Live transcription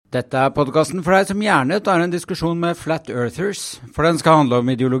Dette podcasten for deg som gjerne tar en diskusjon med Flat Earthers, for den skal handle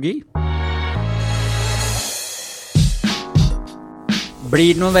om ideologi.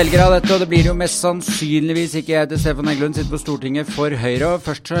 Blir det noen velgere av dette, og det blir jo mest sannsynligvis ikke jeg til Stefan Heggelund sitter på Stortinget for Høyre, og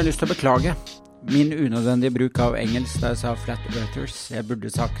først så har jeg lyst til å beklage min unødvendige bruk av engelsk da jeg sa Flat Earthers. Jeg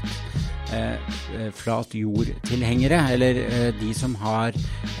burde sagt flat jord-tilhengere, eller de som har...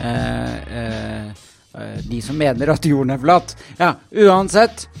 de som mener at jorden flat. Ja,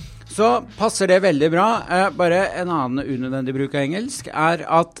 uansett så passer det veldig bra. Bare en annen unødvendig bruk av engelsk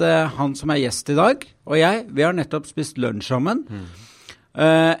at han som gjest i dag, og jeg, vi har nettopp spist lunsj sammen.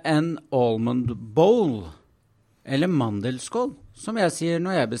 En almond bowl, eller mandelskål, som jeg sier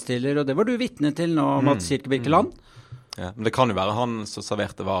når jeg bestiller, og det var du vitne til nå, Mats Kirkebirkeland. Ja, men det kan jo være han som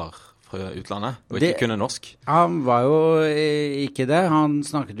serverte var fra utlandet, og ikke kunne norsk. Han var jo ikke det. Han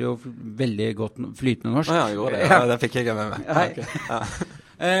snakket jo veldig godt flytende norsk. Ja, han gjorde det. Ja, det fikk jeg med meg. Okay. Ja.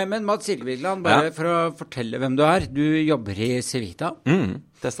 Men Mats Kirkebirkeland, bare for å fortelle hvem du er. Du jobber i Civita.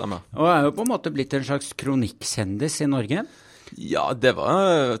 Det stemmer. Og jo på en måte blitt en slags kronikkjendis i Norge. Ja, det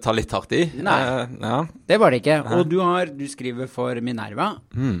var ta litt hardt i. Nei, det var det ikke. Og du skriver for Minerva,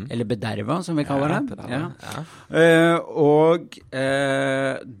 eller Bederva, som vi kaller det. Ja. Og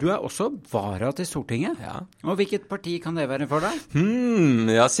du også vara til Stortinget. Ja. Og hvilket parti kan det være for deg?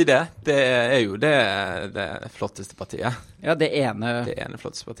 Ja, si det. Det jo det flotteste partiet. Ja, det ene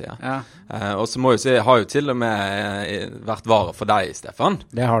flotteste partiet. Ja. Og så må jeg si, jeg har jo til og med vært vara for deg, Stefan.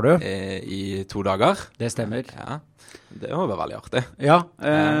 Det har du. I 2 dager. Det stemmer. Ja. Det var veldig artig. Ja.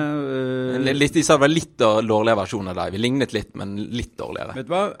 De sa det var litt dårligere versjon av deg. Vi lignet litt, men litt dårligere. Vet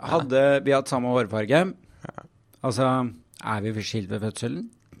du hva? Hadde vi hatt samme hårfarge, altså, vi skilt ved fødselen?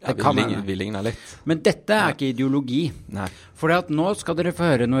 Ja, vi ligner litt. Men dette ikke ideologi. Nei. For nå skal dere få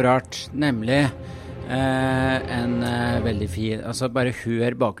høre noe rart, nemlig en veldig fin, altså bare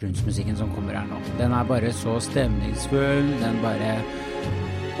hør bakgrunnsmusikken som kommer her nå. Den bare så stemningsfull, den bare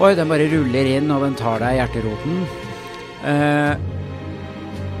ruller inn, og den tar deg i hjerteroten.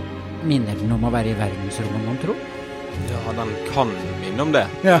 Minner den om å være i verdensrommet, man tror? Ja, den kan minne om det.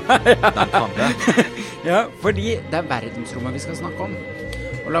 Ja. Den kan det. Ja, fordi det verdensrommet vi skal snakke om.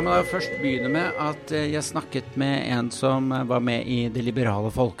 Og la meg da først begynne med at jeg snakket med en som var med i Det Liberale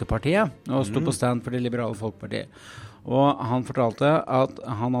Folkepartiet, og stod på stand for Det Liberale Folkepartiet. Og han fortalte at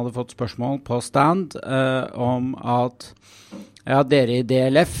han hadde fått spørsmål på stand om at dere i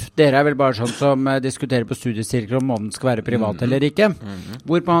DLF, dere vel bare sånn som diskuterer på studiesirkler om den skal være privat eller ikke.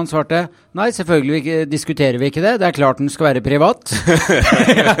 Hvorpå han svarte, nei, selvfølgelig diskuterer vi ikke det. Det klart den skal være privat.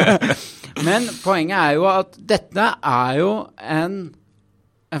 Men poenget jo at dette jo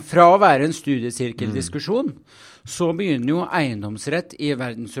fra å være en studiesirkeldiskusjon, så begynner jo eiendomsrett i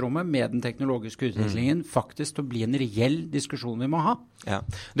verdensrommet med den teknologiske utviklingen faktisk å bli en reell diskusjon vi må ha. Ja,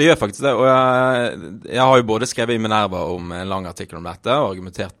 det gjør faktisk det, og jeg har jo både skrevet i Minerva om en lang artikkel om dette, og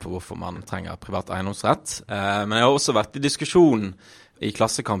argumentert på hvorfor man trenger privat eiendomsrett, men jeg har også vært i diskusjon i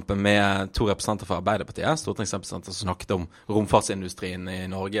Klassekampen med 2 representanter fra Arbeiderpartiet, stortingsrepresentanter som snakket om romfartsindustrien i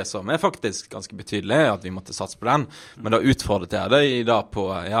Norge, som faktisk ganske betydelig, at vi måtte satse på den. Men da utfordret jeg det i dag på,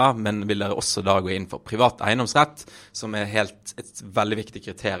 men vil dere også da gå inn for privat eiendomsrett, som et veldig viktig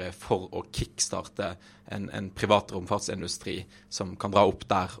kriterium for å kickstarte en privat romfartsindustri som kan dra opp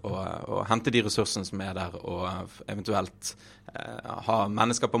der og hente de ressursene som der, og eventuelt ha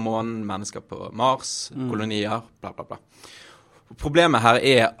mennesker på månen, mennesker på Mars, kolonier, bla bla bla. Problemet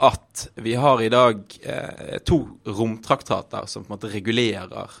her at vi har i dag 2 romtraktater som på en måte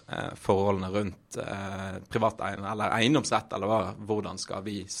regulerer forholdene rundt privat eller eiendomsrett, eller hvordan skal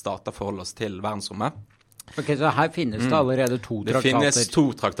vi starte forholde oss til verdensrommet. Ok, så her finnes det allerede 2 traktater. Det finnes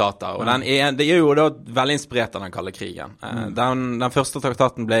 2 traktater, og det jo da veldig inspirert av den kalde krigen. Den første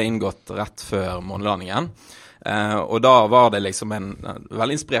traktaten ble inngått rett før månelandingen. Og da var det liksom en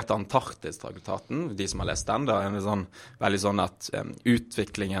veldig inspirert av Antarktis-traktaten, de som har lest den. Det veldig sånn at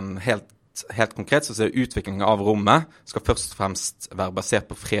utviklingen helt konkret, så utviklingen av rommet skal først og fremst være basert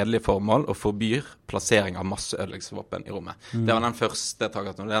på fredelige formål og forbyr plassering av masseødeleggelsesvåpen i rommet. Det var den første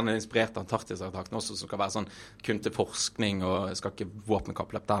traktaten, den inspirert av Antarktis-traktaten også, som skal være sånn kun til forskning, og skal ikke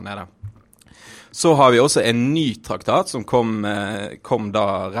våpenkappløp der nede. Så har vi også en ny traktat som kom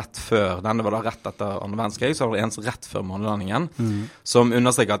da rett før, denne var da rett etter 2. verdenskrig, så var det en rett før månelandingen, som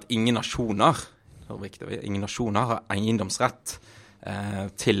understreker at ingen nasjoner har eiendomsrett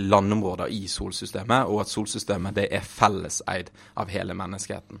til landområder i solsystemet, og at solsystemet det felleseid av hele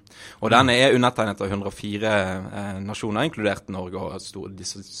menneskeheten. Og denne undertegnet av 104 nasjoner, inkludert Norge og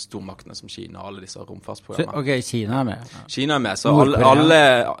disse stormaktene som Kina, alle disse romfartsprogrammene. Ok, Kina med. Kina med, så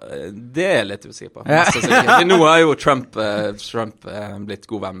alle det litt usikker på. Ja. Nå har jo Trump blitt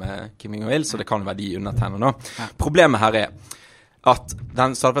god venn med Kim Jong-il, så det kan være de undertegner nå. Ja. Problemet her at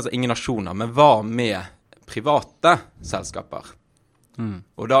den stadfester ingen nasjoner, men hva med private selskaper?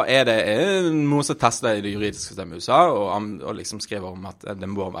 Og da det noen som tester i det juridiske systemet i USA og liksom skriver om at det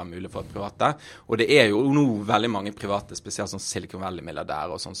må være mulig for private, og det jo nå veldig mange private, spesielt sånn Silicon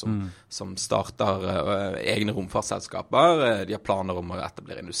Valley-milliardærer og sånn som starter egne romfartsselskaper. De har planer om å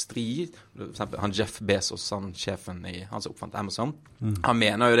etablere industri. For eksempel han Jeff Bezos, sjefen han som oppfant Amazon, han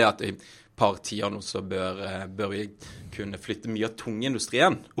mener jo det at i par tider nå så bør vi kunne flytte mye av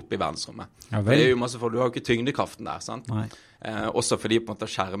tungindustrien opp i verdensrommet. Ja, det jo masse for, du har jo ikke tyngdekraften der, sant? Nei. Også fordi på en måte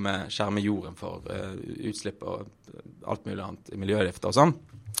skjerme jorden for utslipp og alt mulig annet miljøgifter og sånn.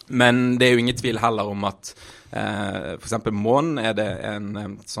 Men det jo ingen tvil heller om at for eksempel månen det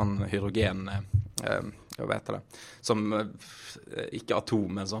en sånn hydrogen, hva vet det, som ikke atom,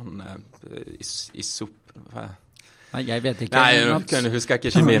 men sånn isop... Nei, jeg vet ikke. Nei, jeg husker ikke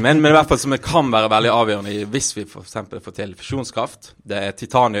kjemien, men i hvert fall som det kan være veldig avgjørende hvis vi for eksempel får til fusjonskraft. Det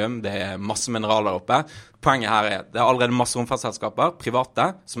titanium, det masse mineraler oppe. Poenget her det allerede masse romfartsselskaper,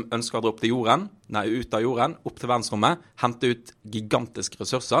 private, som ønsker å dra opp til jorden, ut av jorden, opp til verdensrommet, hente ut gigantiske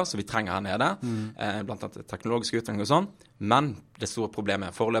ressurser som vi trenger her nede, blant annet teknologisk utvikling og sånn. Men det store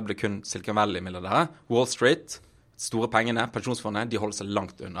problemet foreløpig kun Silicon Valley-milliardærer, Wall Street, store pengene, pensjonsfondet, de holder seg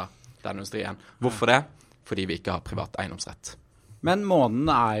langt under den industrien. Hvorfor det? Fordi vi ikke har privat eiendomsrett. Men månen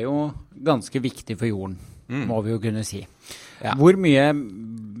jo ganske viktig for jorden, må vi jo kunne si. Ja. Hvor mye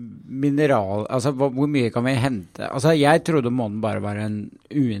mineral, altså hvor mye kan vi hente? Altså jeg trodde månen bare var en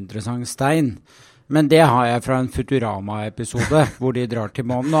uinteressant stein, men det har jeg fra en Futurama-episode, hvor de drar til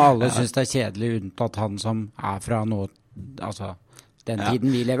månen, og alle synes det kjedelig unntatt han som fra noe, altså... den tiden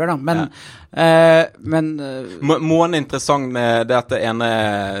vi lever da, men månen interessant med det at det ene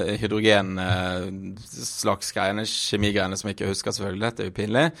hydrogen slags greiene, kjemigreiene som jeg ikke husker selvfølgelig, dette jo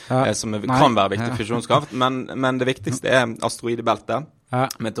pinlig, som kan være viktig fusjonskraft, men det viktigste asteroidebeltet,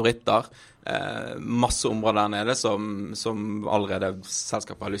 meteoritter, masse områder der nede som allerede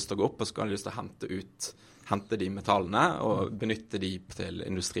selskapet har lyst til å gå opp, og så kan de lyst til å hente de metallene og benytte de til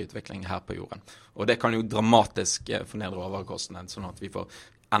industriutvikling her på jorden. Og det kan jo dramatisk fornedre overkostene, sånn at vi får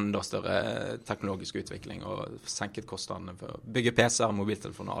enda større teknologisk utvikling og senket kostnadene for å bygge PC-er,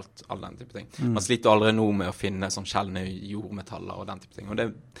 mobiltelefoner og all den type ting. Man sliter allerede nå med å finne sånn sjeldne jordmetaller og den type ting. Og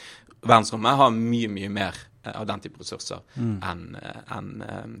verdensrommet har mye, mye mer av den type ressurser enn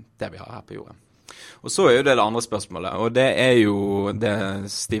det vi har her på jorden. Og så jo det andre spørsmålet, og det jo det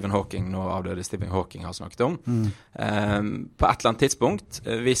Stephen Hawking, nå avdøde Stephen Hawking, har snakket om. På et eller annet tidspunkt,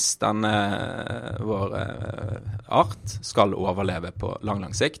 hvis denne vår art skal overleve på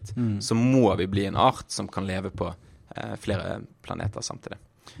lang sikt, så må vi bli en art som kan leve på flere planeter samtidig.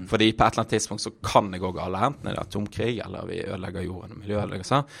 Fordi på et eller annet tidspunkt så kan det gå galt, enten det atomkrig, eller vi ødelegger jorden og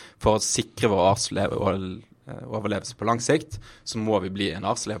miljøødeleggelser, for å sikre vår arts overlevelse på lang sikt, så må vi bli en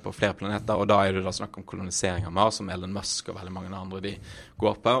art som lever på flere planeter, og da det da snakk om kolonisering av Mars, som Elon Musk og veldig mange andre de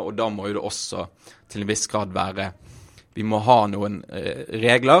går på, og da må jo det også til en viss grad være, vi må ha noen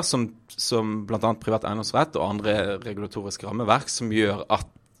regler som blant annet privat eiendomsrett og andre regulatoriske rammeverk som gjør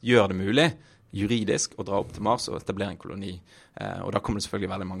det mulig juridisk å dra opp til Mars og etablere en koloni. Og da kommer det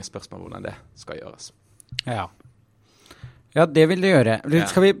selvfølgelig veldig mange spørsmål hvordan det skal gjøres. Ja, det vil det gjøre.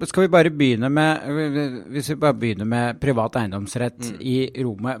 Skal vi bare begynne med privat eiendomsrett i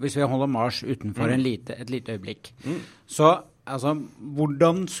rommet, hvis vi holder Mars utenfor et lite øyeblikk. Så, altså,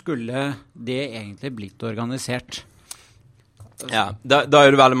 hvordan skulle det egentlig blitt organisert? Ja, da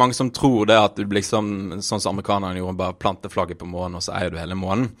det veldig mange som tror det at du blir sånn som amerikanerne gjorde, bare plante flagget på månen, og så du hele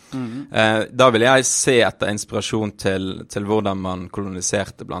månen. Da vil jeg se etter inspirasjon til hvordan man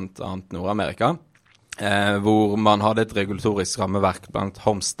koloniserte blant annet Nord-Amerika, hvor man hadde et regulatorisk rammeverk blant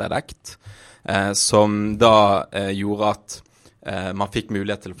Homestead Act, som da gjorde at man fikk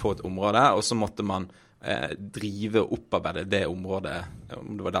mulighet til å få et område, og så måtte man drive og opparbeide det området,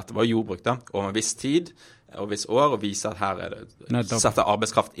 om dette var jordbruk da, over en viss tid, og viss år, og vise at her det setter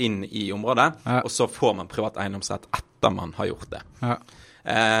arbeidskraft inn i området, og så får man privat eiendomsrett etter man har gjort det.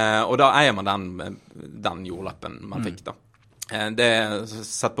 Og da eier man den jordlappen man fikk da. Det er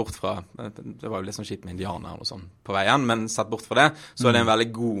sett bort fra, det var jo litt sånn skitt med indianer og sånn på veien, men sett bort fra det, så er det en veldig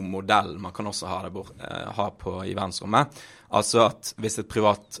god modell man kan også ha på i verdensrommet. Altså at hvis et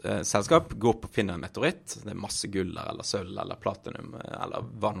privat selskap går på å finne en meteoritt, det er masse gull der, eller sølv, eller platinum, eller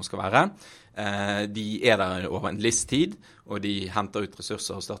hva det nå skal være, de er der over en livstid, og de henter ut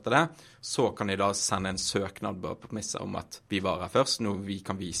ressurser og støtter det, så kan de da sende en søknad på premisser om at vi var her først, når vi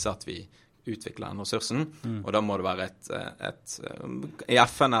kan vise at vi utvikle den ressursen, og da må det være et i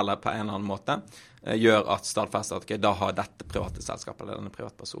FN eller på en eller annen måte, gjør at stadfester at da har dette private selskapet eller denne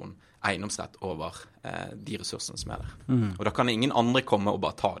privatpersonen eiendomsrett over de ressursene som er der. Og da kan ingen andre komme og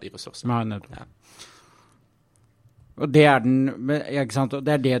bare ta de ressursene. Nei, og det er ikke sant? Og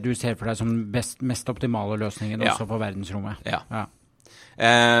det er det du ser for deg som den mest optimale løsningen også for verdensrommet. Ja.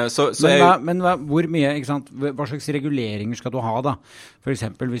 Men hvor mye, ikke sant? Hva slags reguleringer skal du ha da? For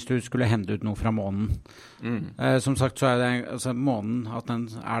eksempel hvis du skulle hente ut noe fra månen. Som sagt så er det, altså månen, at den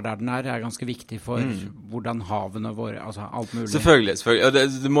er der den er ganske viktig for hvordan havene våre, altså alt mulig. Selvfølgelig. Og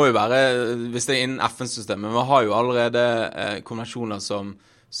det må jo være, hvis det er innen FN-systemet, vi har jo allerede konvensjoner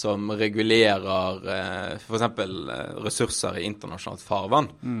som regulerer for eksempel ressurser i internasjonalt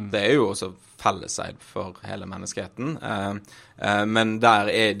farvann. Det er jo også felleseid for hele menneskeheten. Men der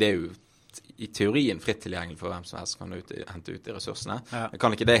er det jo i teorien fritt tilgjengelig for hvem som helst kan hente ut de ressursene. Jeg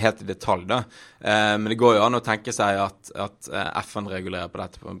kan ikke det helt i detalj da. Men det går jo an å tenke seg at FN regulerer på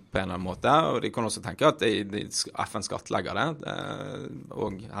dette på en eller annen måte, og de kan også tenke at FN skattlegger det,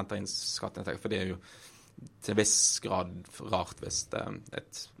 og henter inn skatteinntekter, for det er jo til viss grad rart hvis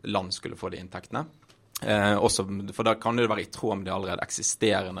et land skulle få de inntektene. Også, for da kan det være i tråd med de allerede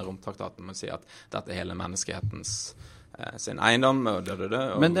eksisterende romtraktaten, man sier at dette er hele menneskehetens sin eiendom.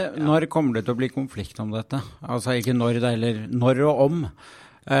 Men når kommer det til å bli konflikt om dette? Altså ikke når det, eller når og om.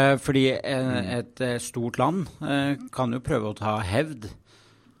 Fordi et stort land kan jo prøve å ta hevd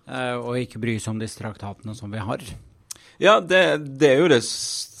og ikke bry seg om disse traktatene som vi har. Ja, det er jo det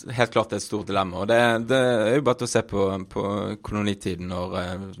helt klart et stort dilemma, og det er jo bare til å se på kolonitiden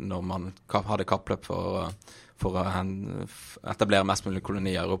når man hadde kappløp for å etablere mest mulig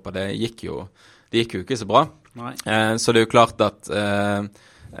koloni i Europa. Det gikk jo ikke så bra. Så det er jo klart at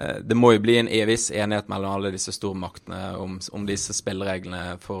det må jo bli en viss enighet mellom alle disse stormaktene om disse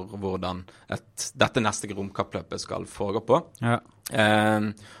spillereglene for hvordan dette neste romkappløpet skal foregå på.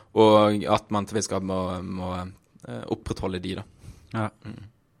 Og at man til viss grad må opprettholde de da.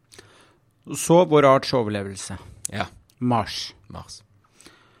 Så vår arts overlevelse. Mars.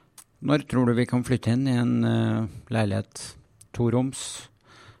 Når tror du vi kan flytte inn i en leilighet 2 roms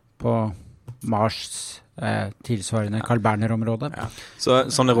på Mars tilsvarende Carl Berner-området? Så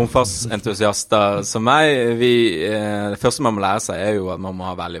sånne romfartsentusiaster som meg, det første man må lære seg er jo at man må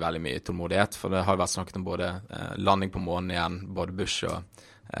ha veldig, veldig mye tålmodighet, for det har vært snakket om både landing på månen igjen, både Bush og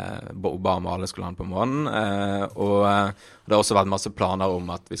Obama alle skulle lande på månen, og det har også vært masse planer om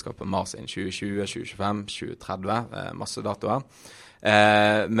at vi skal på Mars innen 2020, 2025, 2030, masse datoer.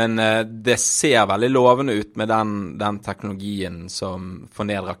 Men det ser veldig lovende ut med den teknologien som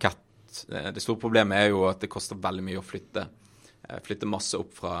får ned rakett. Det store problemet er jo at det koster veldig mye å flytte masse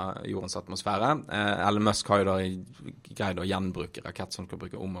opp fra jordens atmosfære. Elon Musk har jo da greid å gjenbruke rakett som kan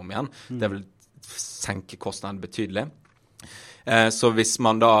bruke om og om igjen. Det vil senke kostnaden betydelig. Så hvis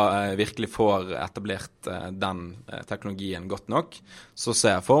man da virkelig får etablert den teknologien godt nok, så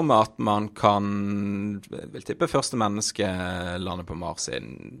ser jeg for meg at man vil tippe første menneske lande på Mars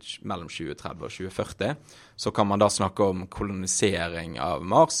mellom 2030 og 2040. Så kan man da snakke om kolonisering av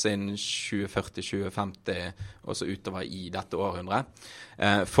Mars innen 2040-2050, og så utover i dette århundret.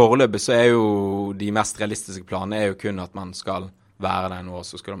 Foreløpig så er jo de mest realistiske planene er jo kun at man skal være der nå,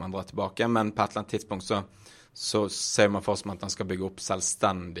 så skal man dra tilbake, men på et eller annet tidspunkt så ser man for seg at man skal bygge opp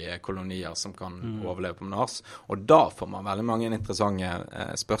selvstendige kolonier som kan overleve på Mars. Og da får man veldig mange interessante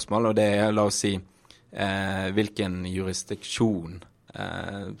spørsmål, og det er, la oss si, hvilken jurisdiksjon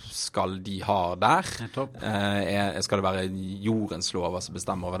skal de ha der? Skal det være jordens lover som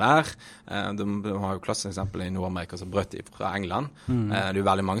bestemmer over der? De har jo klassisk eksempel i Nord-Amerika som brøt de fra England. Det er jo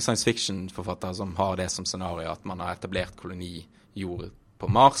veldig mange science fiction-forfattere som har det som scenario, at man har etablert kolonijord på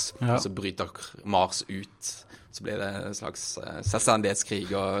Mars, og så bryter Mars ut, så blir det en slags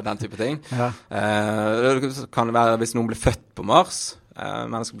selvstendighetskrig og den type ting. Det kan være hvis noen blir født på Mars,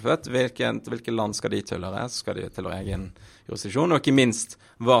 mennesker blir født, hvilke land skal de tilhøre? Skal de tilhøre egen jurisdiksjon? Og ikke minst,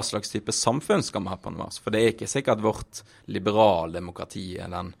 hva slags type samfunn skal man ha på Mars? For det er ikke sikkert vårt liberaldemokrati er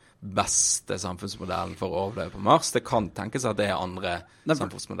den beste samfunnsmodellen for å overleve på Mars. Det kan tenkes at det andre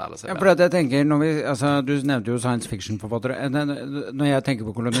samfunnsmodeller. Ja, for jeg tenker, du nevnte jo science fiction-forfattere. Når jeg tenker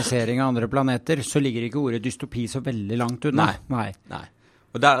på kolonisering av andre planeter, så ligger ikke ordet dystopi så veldig langt unna. Nei.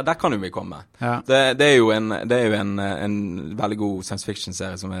 Og der kan jo vi komme. Ja. Det er jo en veldig god science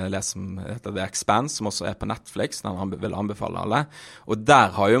fiction-serie som jeg leser, som heter The Expanse, som også er på Netflix. Den vil anbefale alle. Og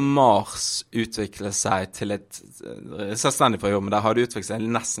der har jo Mars utviklet seg til et selvstendig fra jord, men der har det utviklet seg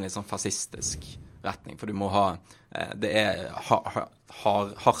nesten litt sånn fascistisk retning. For du må ha det er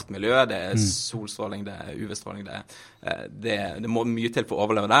hardt miljø, det er solstråling, det er UV-stråling, det må mye til for å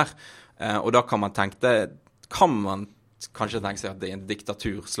overleve der. Og da kan man kanskje tenke seg at det er en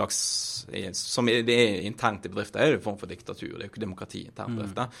diktatur slags, som det er internt i bedrifter, er det en form for diktatur, det er jo ikke demokrati internt i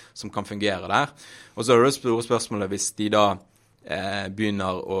bedrifter, som kan fungere der. Og så er det store spørsmålet hvis de da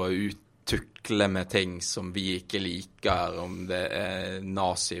begynner å tukle med ting som vi ikke liker, om det er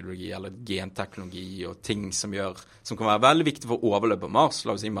nazi-ideologi eller genteknologi og ting som kan være veldig viktig for å overleve på Mars.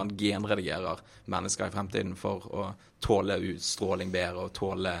 La oss si man genredigerer mennesker i fremtiden for å tåle utstråling bedre og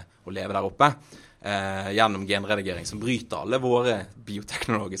tåle å leve der oppe. Gjennom genredigering som bryter alle våre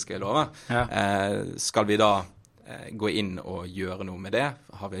bioteknologiske lover. Ja. Skal vi da gå inn og gjøre noe med det?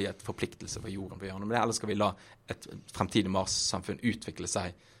 Har vi et forpliktelse for jorden for å gjøre noe med det? Eller skal vi la et fremtidig Mars-samfunn utvikle seg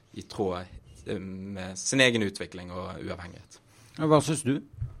i tråd med sin egen utvikling og uavhengighet? Hva synes du?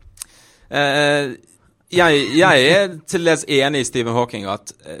 Jeg er til dels enig i Stephen Hawking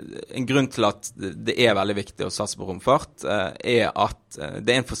at en grunn til at det er veldig viktig å satse på romfart, er at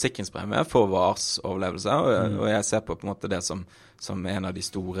det er en forsikringspremie for Mars overlevelse, og jeg ser på en måte det som en av de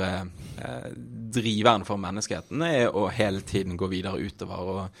store driverne for menneskeheten, er å hele tiden gå videre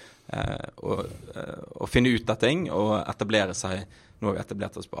utover og finne ut av ting og etablere seg. Nå har vi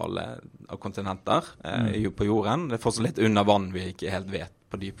etablert oss på alle kontinenter på jorden. Det er fortsatt litt under vann vi ikke helt vet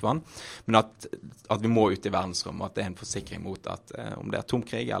på dyp vann. Men at vi må ut i verdensrommet, at det er en forsikring mot at om det er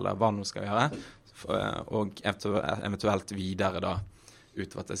atomkrig eller hva noe skal gjøre, og eventuelt videre da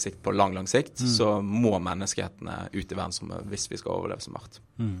utover til sikt på lang sikt, så må menneskehetene ut i verdensrommet hvis vi skal overleve som art.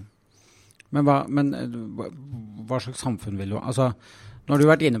 Men hva slags samfunn vil du? Altså, nå har du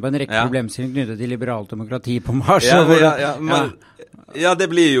vært inne på en rekke problemstillinger knyttet til liberalt demokrati på Mars. Det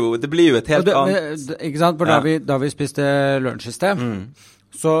blir jo et helt annet. Ikke sant? For da vi spiste lunsj i sted,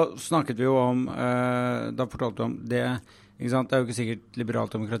 så snakket vi jo om, da fortalte vi om det, ikke sant? Det er jo ikke sikkert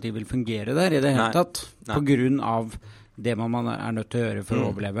liberalt demokrati vil fungere der i det hele tatt, på grunn av det man er nødt til å gjøre for å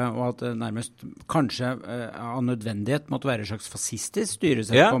overleve, og at det nærmest kanskje av nødvendighet måtte være et slags fascistisk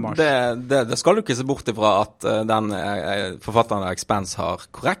styresett på Mars. Det skal du ikke se bort ifra at den forfatteren av Expanse har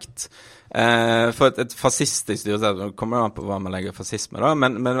korrekt. For et fascistisk styresett, nå kommer det an på hva man legger fascisme da,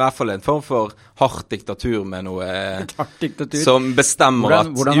 men i hvert fall en form for hardt diktatur med noe som bestemmer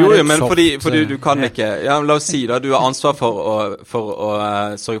fordi du kan ikke, la oss si da, du har ansvar for å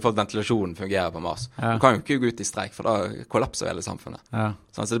sørge for at ventilasjonen fungerer på Mars. Du kan jo ikke gå ut i streik, for da kollapser hele samfunnet.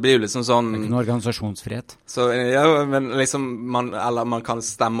 Så det blir jo liksom sånn... Det er ikke noe organisasjonsfrihet. Så, men liksom, man kan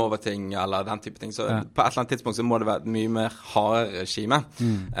stemme over ting, eller den type ting, så på et eller annet tidspunkt så må det være et mye mer hardere regime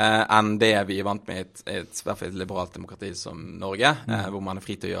enn det vi er vant med i et liberalt demokrati som Norge, hvor man er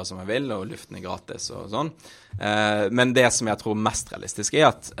fri til å gjøre som man vil, og luften er gratis og sånn. Men det som jeg tror mest realistisk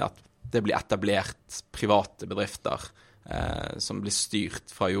er at det blir etablert private bedrifter som blir styrt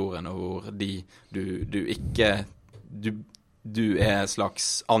fra jorden, og hvor du er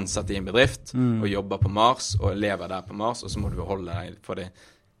slags ansatt i en bedrift og jobber på Mars og lever der på Mars, og så må du holde deg for det.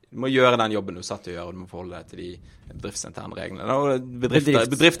 Du må gjøre den jobben du satt til å gjøre, og du må forholde deg til de bedriftsinterne reglene.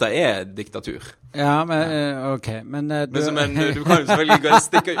 Bedrifter er diktatur. Ja, men ok. Men du kan jo selvfølgelig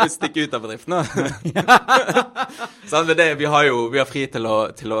stikke ut av bedriften. Vi har fri til å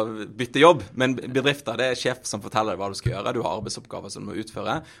bytte jobb, men bedrifter, det er sjef som forteller deg hva du skal gjøre. Du har arbeidsoppgaver som du må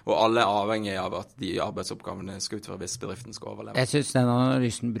utføre, og alle er avhengig av at de arbeidsoppgavene skal utføre hvis bedriften skal overleve. Jeg synes den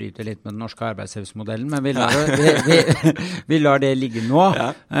analysen bryter litt med den norske arbeidslivsmodellen, men vi lar det ligge nå.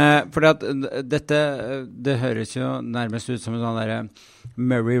 Fordi at det høres jo nærmest ut som en sånn der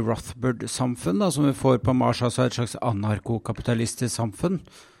Murray Rothbard-samfunn da, som vi får på Mars, altså et slags anarkokapitalistisk samfunn.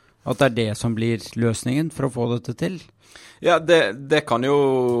 At det er det som blir løsningen for å få dette til. Ja, det kan jo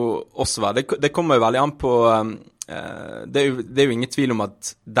også være. Det kommer jo veldig an på det er jo ingen tvil om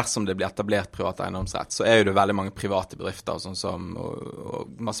at dersom det blir etablert privat eiendomsrett, så er jo det veldig mange private bedrifter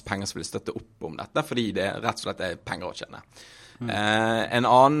og masse penger som vil støtte opp om dette, fordi det rett og slett er penger å tjene. En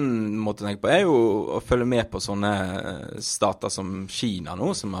annen måte å tenke på er jo å følge med på sånne stater som Kina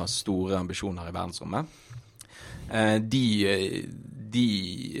nå, som har store ambisjoner i verdensrommet.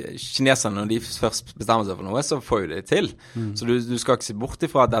 kineserne, når de først bestemmer seg for noe, så får jo det til. Så du skal ikke se bort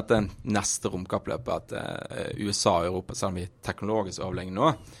ifra at dette er neste romkappløpet, at USA og Europa, selv om vi er teknologisk overlegen nå,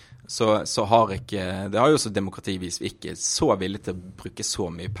 så har ikke, det har jo også demokrativis vi ikke så villige til å bruke så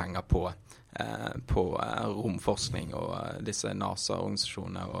mye penger på romforskning og disse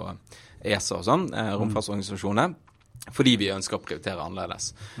NASA-organisasjonene og ESA og sånn, romfartsorganisasjoner, fordi vi ønsker å prioritere annerledes.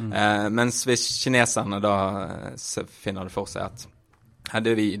 Mens hvis kineserne da finner det for seg at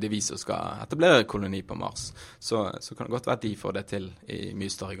det er vi som skal etablere koloni på Mars, så kan det godt være at de får det til i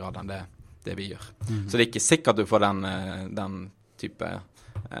mye større grad enn det vi gjør. Så det er ikke sikkert du får den type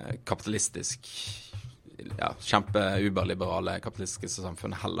kapitalistisk, kjempe-uberliberale kapitalistiske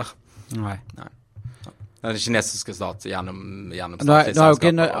samfunnet heller. Nei. Den kinesiske stat gjennom Nå er jo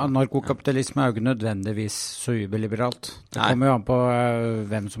ikke narkokapitalisme er jo ikke nødvendigvis så uberliberalt. Det kommer jo an på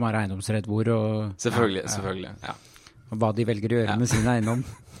hvem som har eiendomsrett hvor. Og, selvfølgelig, ja. Og hva de velger å gjøre med sin eiendom.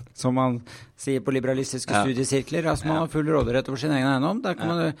 Som man sier på liberalistiske studiesirkler, altså man har full råderett over sin egen eiendom. Der kan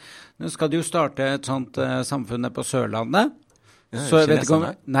nå skal de jo starte et sånt samfunn på Sørlandet. Så jeg vet ikke om...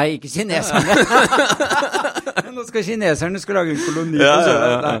 Nei, ikke kineserne. Nå skal kineserne lage en koloni på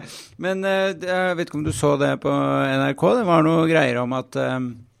Sørlandet. Men jeg vet ikke om du så det på NRK. Det var noe greier om at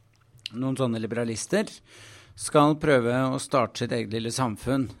noen sånne liberalister skal prøve å starte sitt eget lille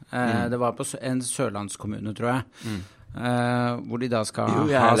samfunn. Det var på en sørlandskommune, tror jeg. Hvor de da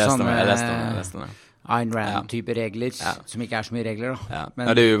skal ha sånne... Jeg leste det. Ayn Rand-type regler, som ikke er så mye regler da.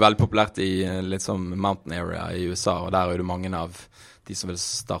 Men det er jo veldig populært i litt sånn mountain area i USA, og der er det mange av de som vil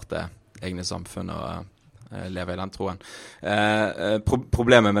starte egne samfunn og leve i den troen.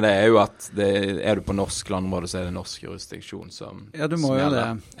 Problemet med det er jo at er du på norsk landområde, så er det norsk jurisdiksjon som du må jo det.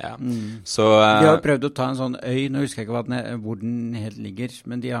 Så, de har jo prøvd å ta en sånn øy, nå husker jeg ikke hvor den helt ligger,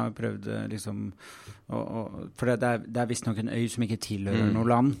 men de har jo prøvd liksom for det er visst nok en øy som ikke tilhører noe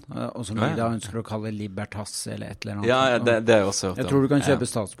land, og som de da ønsker å kalle Libertas eller et eller annet. Ja, det er også hørt om. Jeg tror du kan kjøpe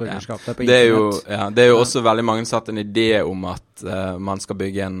statsborgerskap der på internett. Det er jo også veldig mange satt en idé om at man skal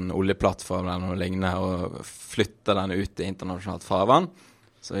bygge en oljeplattform eller noe lignende, og flytte den ut i internasjonalt farvann,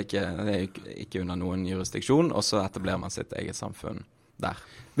 så det er ikke under noen jurisdiksjon, og så etablerer man sitt eget samfunn der.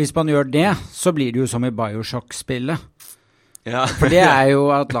 Hvis man gjør det, så blir det jo som i Bioshock-spillet. For det er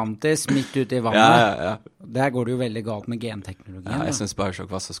jo Atlantis midt ute i vannet. Der går det jo veldig galt med genteknologien. Jeg synes Bioshock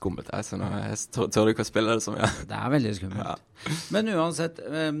var så skummelt. Jeg tør ikke å spille det som Det er veldig skummelt. Men uansett,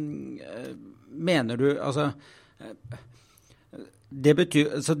 mener du, altså... Det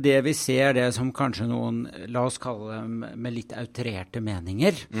betyr, så det vi ser det som kanskje noen, la oss kalle dem med litt outrerte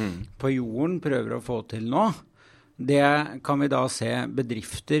meninger, på jorden prøver å få til nå, det kan vi da se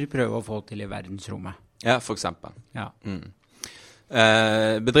bedrifter prøve å få til i verdensrommet. Ja, for eksempel.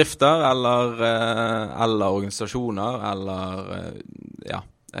 Bedrifter eller organisasjoner eller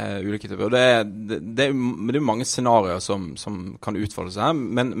ulike typer. Og det er jo mange scenarier som kan utfolde seg her,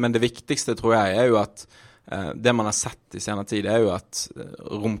 men det viktigste tror jeg er jo at det man har sett i senere tid er jo at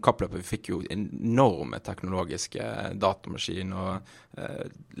romkappløpet fikk jo enorme teknologiske datamaskin og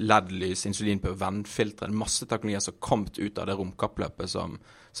LED-lys, insulinpøv, vannfiltre, masse teknologier som kom ut av det romkappløpet som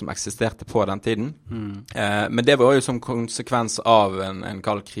eksisterte på den tiden. Men det var jo som konsekvens av en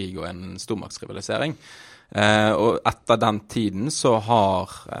kald krig og en stormaktsrivalisering. Og etter den tiden så har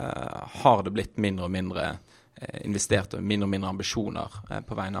det blitt mindre og mindre investert og mindre ambisjoner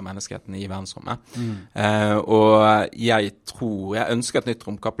på vegne av menneskeheten i verdensrommet. Og jeg ønsker et nytt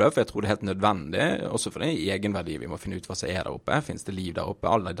romkappløp, for jeg tror det er helt nødvendig, også for det egenverdi vi må finne ut hva som er der oppe, finnes det liv der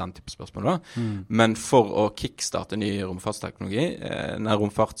oppe, alle den type spørsmål da. Men for å kickstarte ny romfartsteknologi,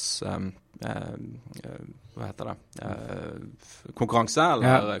 hva heter det? Konkurranse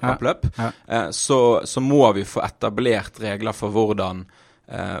eller kappløp, så må vi få etablert regler for hvordan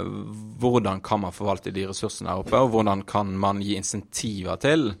kan man forvalte de ressursene der oppe, og hvordan kan man gi insentiver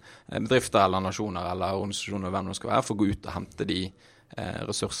til bedrifter eller nasjoner eller organisasjoner, hvem det skal være, for å gå ut og hente de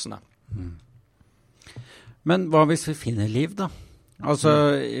ressursene. Men hva hvis vi finner liv da?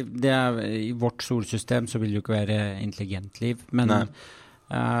 Altså, i vårt solsystem så vil det jo ikke være intelligent liv, men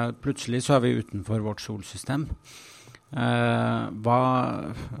plutselig så er vi utenfor vårt solsystem. Jeg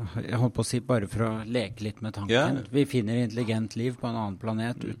holdt på å si bare for å leke litt med tanken. Vi finner intelligent liv på en annen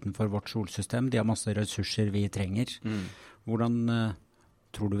planet utenfor vårt solsystem. De har masse ressurser vi trenger. Hvordan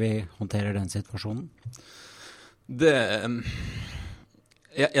tror du vi håndterer den situasjonen?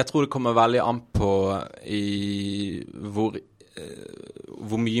 Jeg tror det kommer veldig an på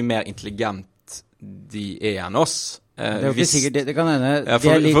hvor mye mer intelligent de er enn oss. Det er jo ikke sikkert, det kan hende... Ja,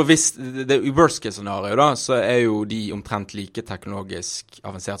 for hvis det er worst case scenario da, så er jo de omtrent like teknologisk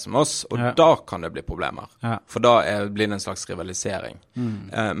avansert som oss, og da kan det bli problemer. For da blir det en slags rivalisering.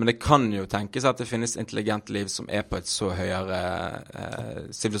 Men det kan jo tenkes at det finnes intelligent liv som er på et så høyere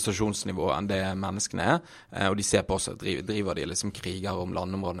sivilisasjonsnivå enn det menneskene er, og de ser på oss at driver de liksom kriger om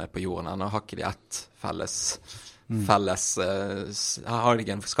landområdene på jorden, og har ikke de ett har de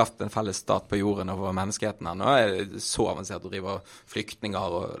ikke skaffet en felles stat på jorden over menneskeheten ennå, er det så avansert å drive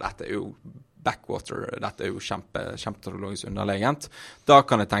flyktninger, og dette er jo backwater, dette er jo kjempeteknologisk underlegent. Da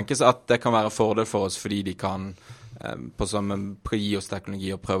kan det tenkes at det kan være fordel for oss fordi de kan gi oss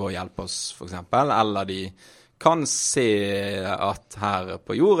teknologi og prøve å hjelpe oss, for eksempel, eller de kan se at her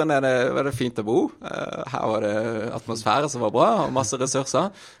på jorden var det fint å bo. Her var det atmosfære som var bra, og masse ressurser.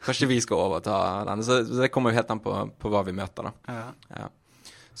 Kanskje vi skal overta denne. Så det kommer jo helt an på hva vi møter da. Ja.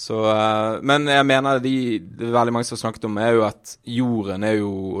 Så, men jeg mener det er veldig mange som har snakket om, er jo at jorden er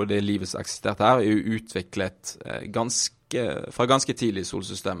jo, og det livet som eksistert her, er jo utviklet fra ganske tidlig i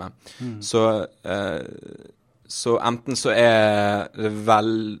solsystemet. Så enten så er det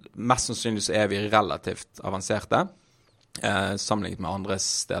mest sannsynlig så er vi relativt avanserte, sammenlignet med andre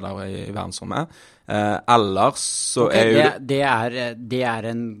steder i verdensrommet. Eller så er jo... Det er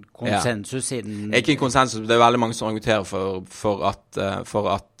en konsensus siden... Ikke en konsensus, det er veldig mange som argumenterer for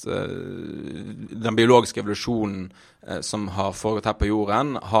at den biologiske evolusjonen som har foregått her på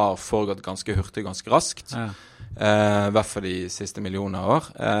jorden, har foregått ganske hurtig, ganske raskt. I hvert fall de siste millioner år,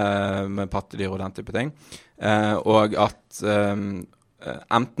 med pattedyr og den type ting. Og at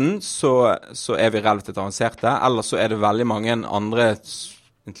enten så er vi relativt avanserte, eller så er det veldig mange andre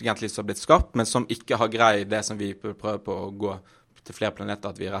intelligent liv som har blitt skapt, men som ikke har greid det som vi prøver på å gå til flere planeter,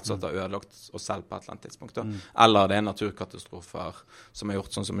 at vi rett og slett har ødelagt oss selv på et eller annet tidspunkt. Eller det er naturkatastrofer som har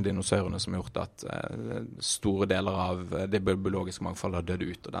gjort, sånn som med dinosaurene, som har gjort at store deler av det biologiske mangfoldet har dødd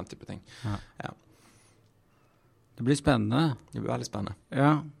ut, og den type ting. Ja. Det blir spennende. Det blir veldig spennende.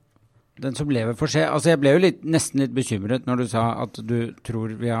 Ja. Den som lever får se. Altså, jeg ble jo nesten litt bekymret når du sa at du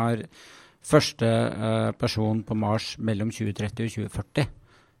tror vi har første person på Mars mellom 2030 og 2040.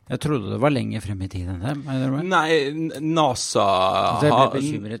 Jeg trodde det var lenger frem i tiden enn det. Nei, NASA altså, jeg ble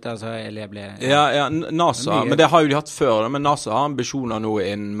bekymret, altså, eller jeg ble... Ja, NASA, men det har jo de hatt før, men NASA har ambisjoner nå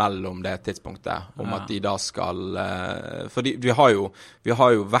mellom det tidspunktet, om at de da skal... Fordi vi har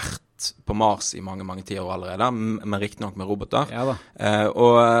jo vært på Mars i mange, mange tiår allerede, men riktig nok med roboter. Ja da.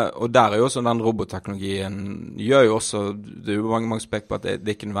 Og der er jo også den robotteknologien gjør jo også, det er jo mange spek på at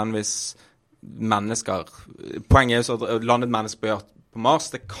det ikke nødvendigvis mennesker... Poenget er jo så at landet mennesker på Mars,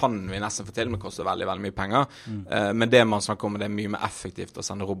 det kan vi nesten få til, men det koster veldig, veldig mye penger. Men det man snakker om, det er mye mer effektivt å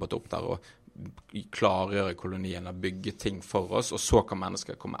sende roboter opp der og klargjøre kolonien og bygge ting for oss, og så kan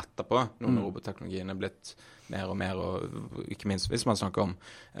mennesker komme etterpå, når robotteknologien er blitt mer og mer, og ikke minst hvis man snakker om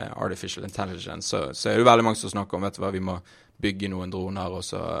artificial intelligence, så er det veldig mange som snakker om, vet du hva, vi må bygge noen droner, og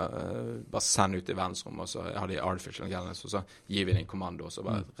så bare sende ut i verdensrommet, og så har de artificial intelligence, og så gir vi det en kommando, og så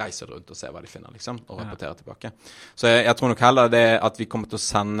bare reiser det rundt og ser hva de finner, liksom, og rapporterer tilbake. Så jeg tror nok heller det at vi kommer til å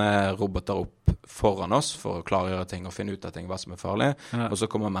sende roboter opp foran oss for å klargjøre ting og finne ut av ting, hva som er farlig, og så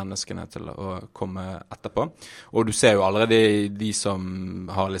kommer menneskene til å komme etterpå. Og du ser jo allerede de som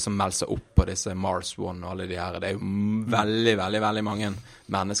har liksom meldt seg opp på disse Mars One og alle de her, det er jo veldig, veldig, veldig mange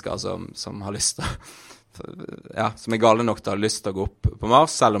mennesker som har lyst til som er gale nok til å ha lyst til å gå opp på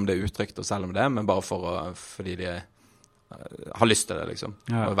Mars, selv om det er utrygt og selv om det men bare fordi de har lyst til det, liksom.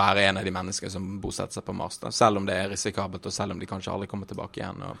 Å være en av de menneskene som bosetter seg på Mars, da. Selv om det er risikabelt, og selv om de kanskje aldri kommer tilbake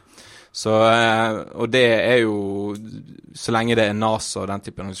igjen. Og det er jo, så lenge det er NASA og den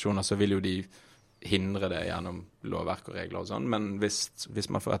type organisasjoner, så vil jo de hindre det gjennom lovverk og regler og sånn, men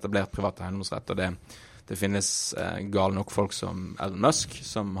hvis man får etablert private eiendomsrett, og det finnes gale nok folk som Elon Musk,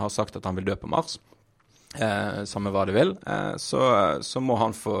 som har sagt at han vil dø på Mars, samme hva det vil, så må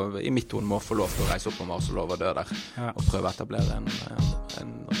han i mitt hode få lov til å reise opp på Mars og lov å dø der, og prøve å etablere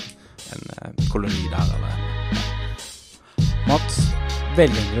en koloni der, Mats,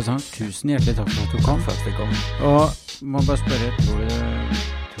 veldig interessant. Tusen hjertelig takk for at du kom. For at vi kom. Og må bare spørre, tror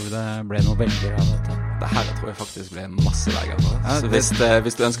du det ble noe velger av dette? Det her tror jeg faktisk ble masse velger for. Så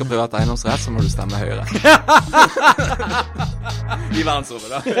hvis du ønsker privat eiendomsrett, så må du stemme Høyre. I verdensrommet,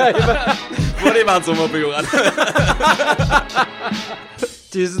 da. Både i verdensrommet og på jorden.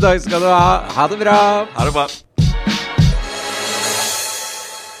 Tusen takk skal du ha. Ha det bra. Ha det bra.